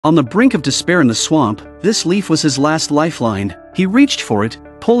On the brink of despair in the swamp, this leaf was his last lifeline. He reached for it,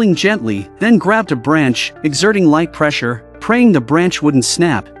 pulling gently, then grabbed a branch, exerting light pressure, praying the branch wouldn't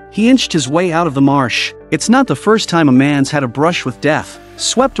snap. He inched his way out of the marsh. It's not the first time a man's had a brush with death.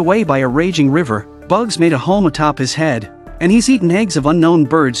 Swept away by a raging river, bugs made a home atop his head. And he's eaten eggs of unknown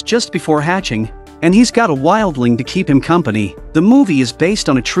birds just before hatching. And he's got a wildling to keep him company. The movie is based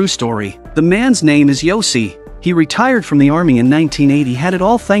on a true story. The man's name is Yossi. He retired from the army in 1980, had it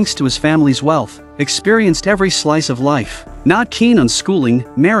all thanks to his family's wealth, experienced every slice of life. Not keen on schooling,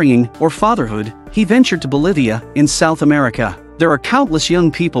 marrying, or fatherhood, he ventured to Bolivia, in South America. There are countless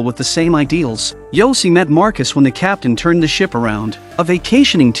young people with the same ideals. Yossi met Marcus when the captain turned the ship around. A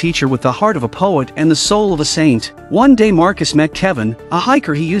vacationing teacher with the heart of a poet and the soul of a saint. One day Marcus met Kevin, a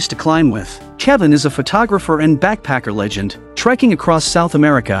hiker he used to climb with. Kevin is a photographer and backpacker legend. Trekking across South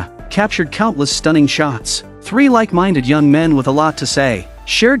America, captured countless stunning shots. Three like-minded young men with a lot to say.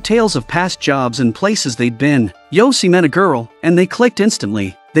 Shared tales of past jobs and places they'd been. Yossi met a girl, and they clicked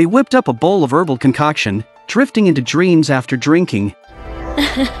instantly. They whipped up a bowl of herbal concoction, drifting into dreams after drinking.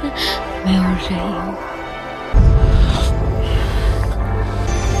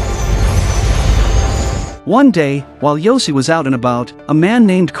 One day, while Yossi was out and about, a man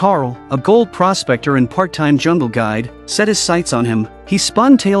named Carl, a gold prospector and part-time jungle guide, set his sights on him. He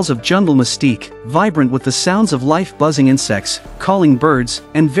spun tales of jungle mystique, vibrant with the sounds of life, buzzing insects, calling birds,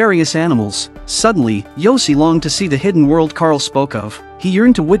 and various animals. Suddenly, Yossi longed to see the hidden world Carl spoke of. He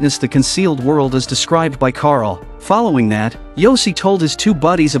yearned to witness the concealed world as described by Carl. Following that, Yossi told his two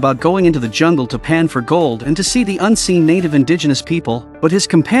buddies about going into the jungle to pan for gold and to see the unseen native indigenous people, but his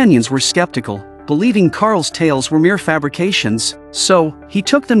companions were skeptical, believing Carl's tales were mere fabrications. So, he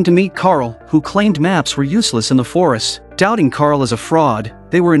took them to meet Carl, who claimed maps were useless in the forest. Doubting Carl as a fraud,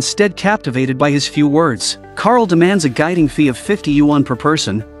 they were instead captivated by his few words. Carl demands a guiding fee of 50 yuan per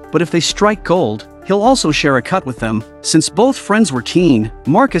person, but if they strike gold, he'll also share a cut with them. Since both friends were keen,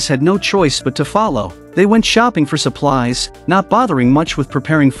 Marcus had no choice but to follow. They went shopping for supplies, not bothering much with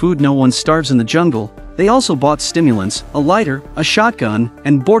preparing food. No one starves in the jungle. They also bought stimulants, a lighter, a shotgun,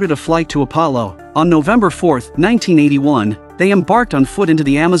 and boarded a flight to Apollo. On November 4, 1981, they embarked on foot into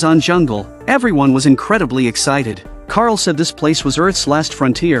the Amazon jungle. Everyone was incredibly excited. Carl said this place was Earth's last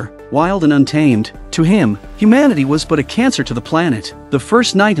frontier, wild and untamed. To him, humanity was but a cancer to the planet. The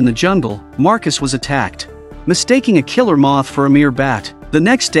first night in the jungle, Marcus was attacked, mistaking a killer moth for a mere bat. The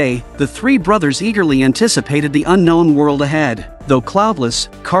next day, the three brothers eagerly anticipated the unknown world ahead. Though cloudless,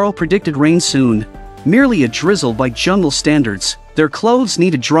 Carl predicted rain soon. Merely a drizzle by jungle standards. Their clothes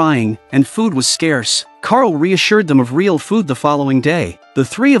needed drying, and food was scarce. Carl reassured them of real food the following day. The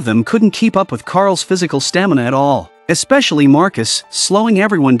three of them couldn't keep up with Carl's physical stamina at all. Especially Marcus, slowing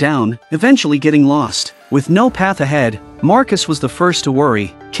everyone down, eventually getting lost. With no path ahead, Marcus was the first to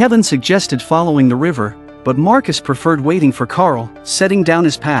worry. Kevin suggested following the river, but Marcus preferred waiting for Carl, setting down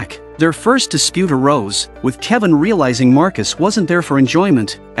his pack. Their first dispute arose, with Kevin realizing Marcus wasn't there for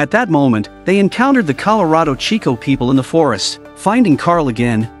enjoyment. At that moment, they encountered the Colorado Chico people in the forest. Finding Carl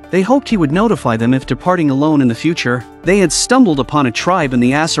again, they hoped he would notify them if departing alone in the future. They had stumbled upon a tribe in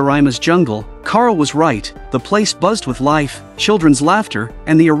the Asarima's jungle. Carl was right. The place buzzed with life, children's laughter,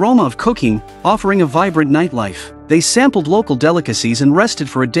 and the aroma of cooking, offering a vibrant nightlife. They sampled local delicacies and rested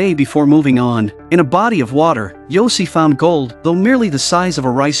for a day before moving on. In a body of water, Yossi found gold, though merely the size of a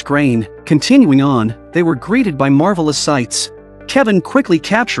rice grain. Continuing on, they were greeted by marvelous sights, Kevin quickly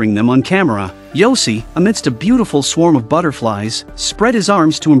capturing them on camera. Yossi, amidst a beautiful swarm of butterflies, spread his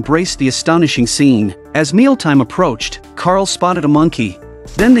arms to embrace the astonishing scene. As mealtime approached, Carl spotted a monkey.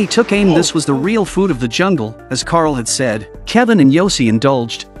 Then they took aim. This was the real food of the jungle, as Carl had said. Kevin and Yossi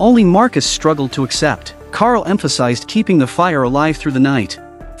indulged, only Marcus struggled to accept. Carl emphasized keeping the fire alive through the night.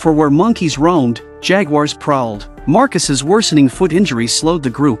 For where monkeys roamed, jaguars prowled. Marcus's worsening foot injury slowed the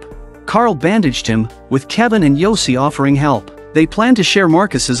group. Carl bandaged him, with Kevin and Yossi offering help. They planned to share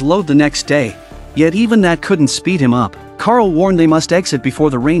Marcus's load the next day. Yet even that couldn't speed him up. Carl warned they must exit before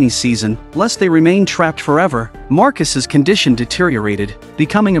the rainy season, lest they remain trapped forever. Marcus's condition deteriorated,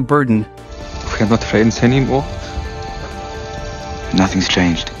 becoming a burden. We're not friends anymore. Nothing's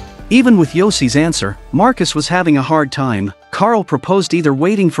changed. Even with Yossi's answer, Marcus was having a hard time. Carl proposed either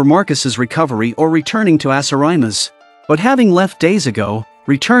waiting for Marcus's recovery or returning to Asarima's. But having left days ago,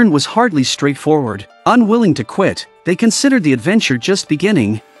 return was hardly straightforward. Unwilling to quit, they considered the adventure just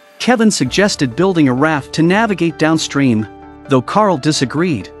beginning. Kevin suggested building a raft to navigate downstream. though Carl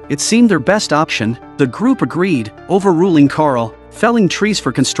disagreed. It seemed their best option. The group agreed, overruling Carl. Felling trees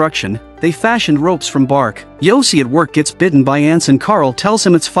for construction, they fashioned ropes from bark. Yossi at work gets bitten by ants and Carl tells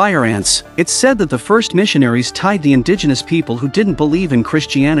him it's fire ants. It's said that the first missionaries tied the indigenous people who didn't believe in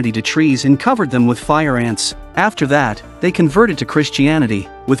Christianity to trees and covered them with fire ants. After that, they converted to Christianity.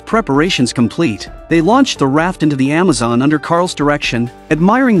 With preparations complete, they launched the raft into the Amazon under Carl's direction.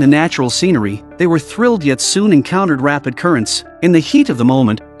 Admiring the natural scenery, they were thrilled yet soon encountered rapid currents. In the heat of the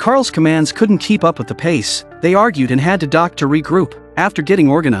moment, Carl's commands couldn't keep up with the pace. They argued and had to dock to regroup. After getting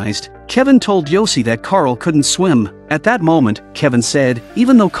organized, Kevin told Yossi that Carl couldn't swim. At that moment, Kevin said,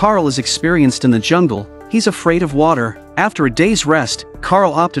 even though Carl is experienced in the jungle, he's afraid of water. After a day's rest,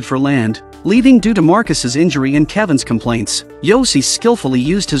 Carl opted for land, leaving due to Marcus's injury and Kevin's complaints. Yossi skillfully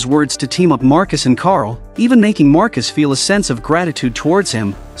used his words to team up Marcus and Carl, even making Marcus feel a sense of gratitude towards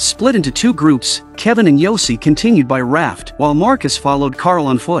him. Split into two groups, Kevin and Yossi continued by raft, while Marcus followed Carl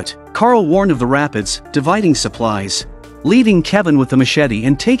on foot. Carl warned of the rapids, dividing supplies, leaving Kevin with the machete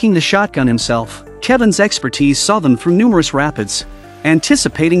and taking the shotgun himself. Kevin's expertise saw them through numerous rapids.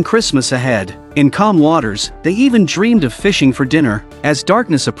 Anticipating Christmas ahead, in calm waters, they even dreamed of fishing for dinner. As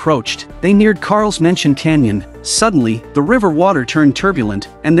darkness approached, they neared Carl's mentioned canyon. Suddenly, the river water turned turbulent,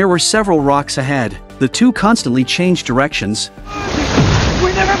 and there were several rocks ahead. The two constantly changed directions.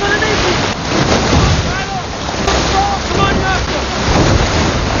 We're never gonna make it!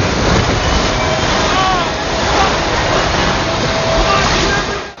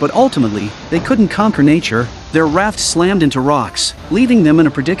 But ultimately, they couldn't conquer nature. Their raft slammed into rocks, leaving them in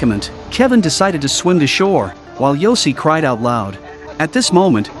a predicament. Kevin decided to swim to shore, while Yossi cried out loud. At this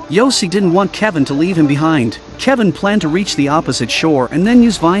moment, Yossi didn't want Kevin to leave him behind. Kevin planned to reach the opposite shore and then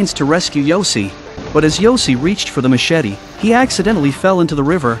use vines to rescue Yossi. But as Yossi reached for the machete, he accidentally fell into the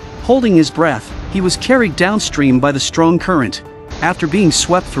river. Holding his breath, he was carried downstream by the strong current. After being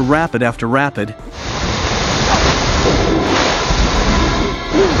swept through rapid after rapid,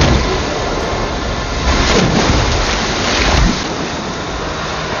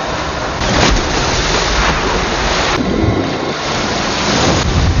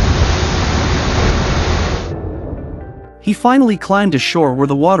 he finally climbed ashore where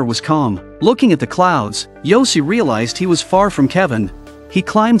the water was calm. Looking at the clouds, Yossi realized he was far from Kevin. He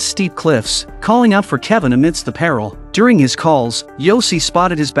climbed steep cliffs, calling out for Kevin amidst the peril. During his calls, Yossi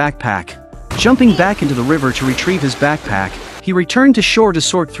spotted his backpack. Jumping back into the river to retrieve his backpack, he returned to shore to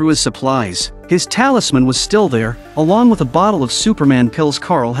sort through his supplies. His talisman was still there, along with a bottle of Superman pills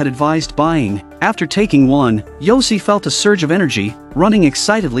Carl had advised buying. After taking one, Yossi felt a surge of energy, running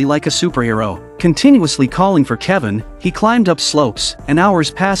excitedly like a superhero. Continuously calling for Kevin, he climbed up slopes, and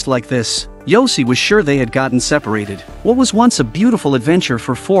hours passed like this. Yossi was sure they had gotten separated. What was once a beautiful adventure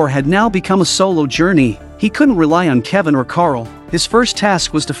for four had now become a solo journey. He couldn't rely on Kevin or Carl. His first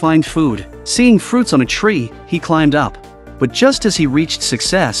task was to find food. Seeing fruits on a tree, he climbed up. But just as he reached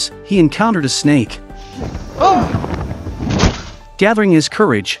success, he encountered a snake. Gathering his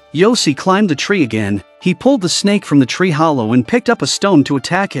courage, Yossi climbed the tree again. He pulled the snake from the tree hollow and picked up a stone to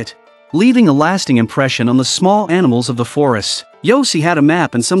attack it, leaving a lasting impression on the small animals of the forest. Yossi had a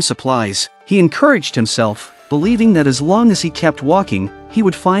map and some supplies. He encouraged himself, believing that as long as he kept walking, he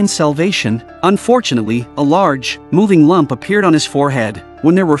would find salvation. Unfortunately, a large, moving lump appeared on his forehead.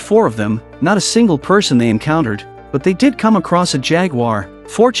 When there were four of them, not a single person they encountered, but they did come across a jaguar.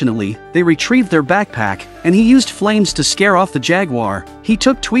 Fortunately, they retrieved their backpack, and he used flames to scare off the jaguar. He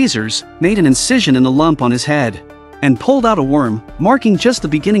took tweezers, made an incision in the lump on his head, and pulled out a worm, marking just the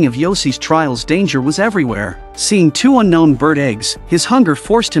beginning of Yossi's trials. Danger was everywhere. Seeing two unknown bird eggs, his hunger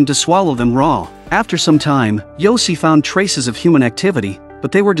forced him to swallow them raw. After some time, Yossi found traces of human activity,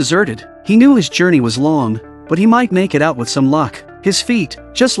 but they were deserted. He knew his journey was long, but he might make it out with some luck. His feet,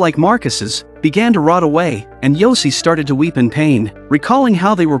 just like Marcus's, began to rot away, and Yossi started to weep in pain, recalling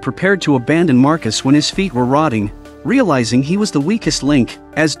how they were prepared to abandon Marcus when his feet were rotting. Realizing he was the weakest link,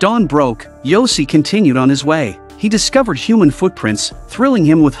 as dawn broke, Yossi continued on his way. He discovered human footprints, thrilling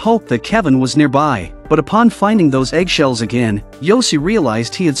him with hope that Kevin was nearby. But upon finding those eggshells again, Yossi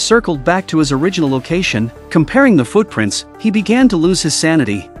realized he had circled back to his original location. Comparing the footprints, he began to lose his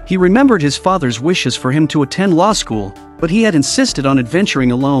sanity. He remembered his father's wishes for him to attend law school, but he had insisted on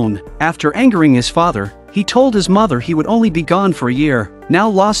adventuring alone. After angering his father, he told his mother he would only be gone for a year. Now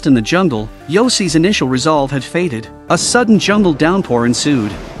lost in the jungle, Yossi's initial resolve had faded. A sudden jungle downpour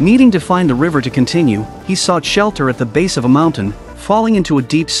ensued. Needing to find the river to continue, he sought shelter at the base of a mountain, falling into a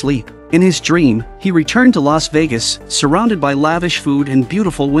deep sleep. In his dream, he returned to Las Vegas, surrounded by lavish food and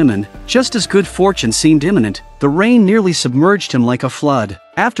beautiful women. Just as good fortune seemed imminent, the rain nearly submerged him like a flood.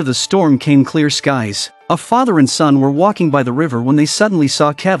 After the storm came clear skies. A father and son were walking by the river when they suddenly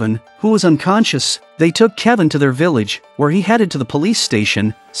saw Kevin, who was unconscious. They took Kevin to their village, where he headed to the police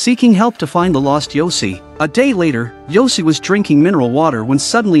station, seeking help to find the lost Yossi. A day later, Yossi was drinking mineral water when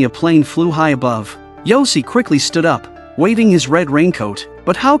suddenly a plane flew high above. Yossi quickly stood up, waving his red raincoat.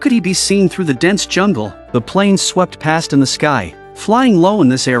 But how could he be seen through the dense jungle? The plane swept past in the sky. Flying low in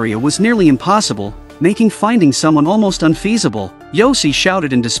this area was nearly impossible, making finding someone almost unfeasible. Yossi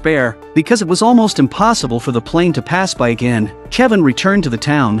shouted in despair, because it was almost impossible for the plane to pass by again. Kevin returned to the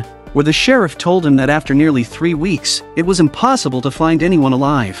town, where the sheriff told him that after nearly 3 weeks, it was impossible to find anyone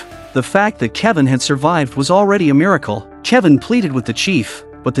alive. The fact that Kevin had survived was already a miracle. Kevin pleaded with the chief,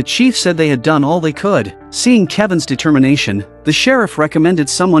 but the chief said they had done all they could. Seeing Kevin's determination, the sheriff recommended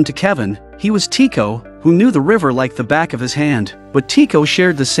someone to Kevin. He was Tico, who knew the river like the back of his hand. But Tico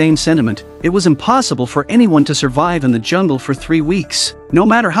shared the same sentiment. It was impossible for anyone to survive in the jungle for 3 weeks. No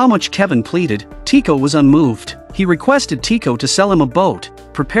matter how much Kevin pleaded, Tico was unmoved. He requested Tico to sell him a boat,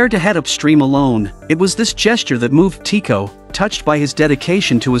 prepared to head upstream alone. It was this gesture that moved Tico, touched by his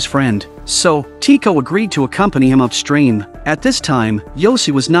dedication to his friend. So, Tico agreed to accompany him upstream. At this time,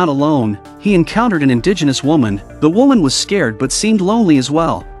 Yossi was not alone. He encountered an indigenous woman. The woman was scared but seemed lonely as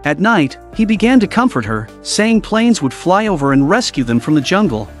well. At night, he began to comfort her, saying planes would fly over and rescue them from the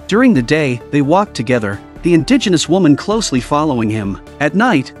jungle. During the day, they walked together, the indigenous woman closely following him. At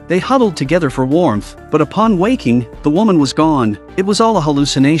night, they huddled together for warmth, but upon waking, the woman was gone. It was all a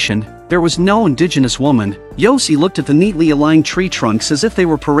hallucination. There was no indigenous woman. Yossi looked at the neatly aligned tree trunks as if they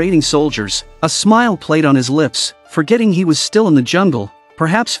were parading soldiers. A smile played on his lips, forgetting he was still in the jungle,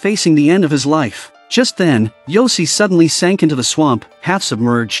 perhaps facing the end of his life. Just then, Yossi suddenly sank into the swamp, half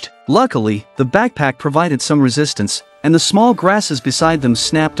submerged. Luckily, the backpack provided some resistance, and the small grasses beside them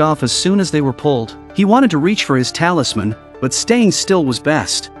snapped off as soon as they were pulled. He wanted to reach for his talisman, but staying still was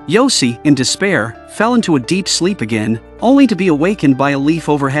best. Yossi, in despair, fell into a deep sleep again, only to be awakened by a leaf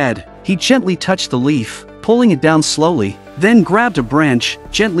overhead. He gently touched the leaf, pulling it down slowly, then grabbed a branch,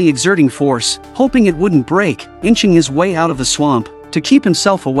 gently exerting force, hoping it wouldn't break, inching his way out of the swamp. To keep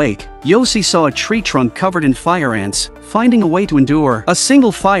himself awake, Yossi saw a tree trunk covered in fire ants, finding a way to endure. A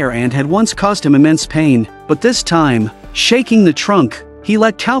single fire ant had once caused him immense pain, but this time, shaking the trunk, he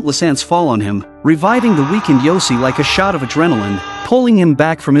let countless ants fall on him, reviving the weakened Yossi like a shot of adrenaline, pulling him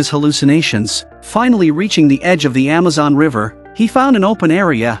back from his hallucinations. Finally reaching the edge of the Amazon River, he found an open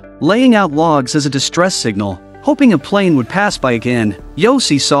area, laying out logs as a distress signal, hoping a plane would pass by again.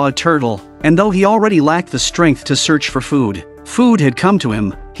 Yossi saw a turtle, and though he already lacked the strength to search for food had come to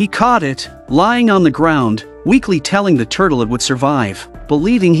him. He caught it, lying on the ground, weakly telling the turtle it would survive.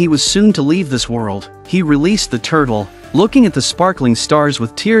 Believing he was soon to leave this world, he released the turtle, looking at the sparkling stars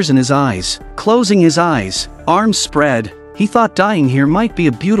with tears in his eyes. Closing his eyes, arms spread, he thought dying here might be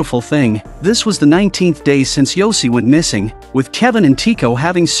a beautiful thing. This was the 19th day since Yossi went missing, with Kevin and Tico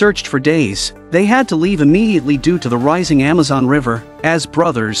having searched for days. They had to leave immediately due to the rising Amazon River. As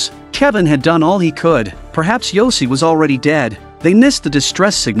brothers, Kevin had done all he could. Perhaps Yossi was already dead. They missed the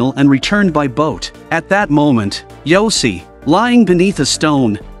distress signal and returned by boat. At that moment, Yossi, lying beneath a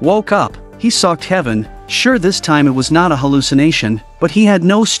stone, woke up. He saw Kevin. Sure, this time it was not a hallucination, but he had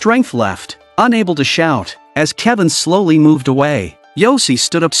no strength left. Unable to shout, as Kevin slowly moved away, Yossi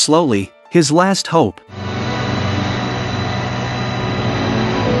stood up slowly, his last hope.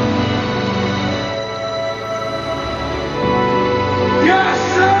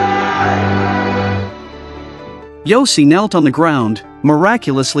 Yossi knelt on the ground,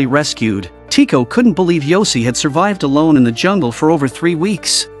 miraculously rescued. Tico couldn't believe Yossi had survived alone in the jungle for over 3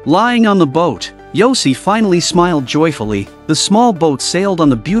 weeks. Lying on the boat, Yossi finally smiled joyfully. The small boat sailed on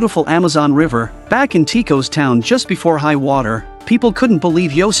the beautiful Amazon River, back in Tico's town just before high water. People couldn't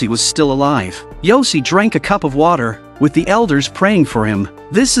believe Yossi was still alive. Yossi drank a cup of water, with the elders praying for him.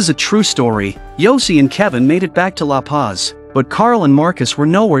 This is a true story. Yossi and Kevin made it back to La Paz, but Carl and Marcus were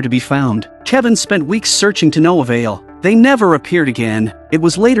nowhere to be found. Kevin spent weeks searching to no avail. They never appeared again. It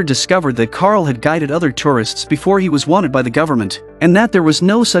was later discovered that Carl had guided other tourists before he was wanted by the government, and that there was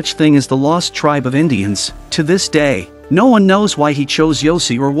no such thing as the lost tribe of Indians. To this day, no one knows why he chose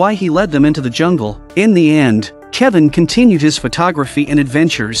Yossi or why he led them into the jungle. In the end, Kevin continued his photography and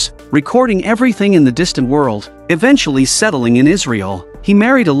adventures, recording everything in the distant world, eventually settling in Israel. He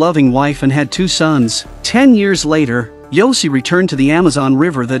married a loving wife and had 2 sons. 10 years later, Yossi returned to the Amazon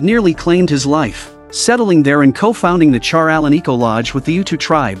River that nearly claimed his life. Settling there and co-founding the Char Allen Eco Lodge with the Utu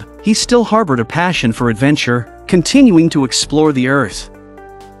tribe, he still harbored a passion for adventure, continuing to explore the earth.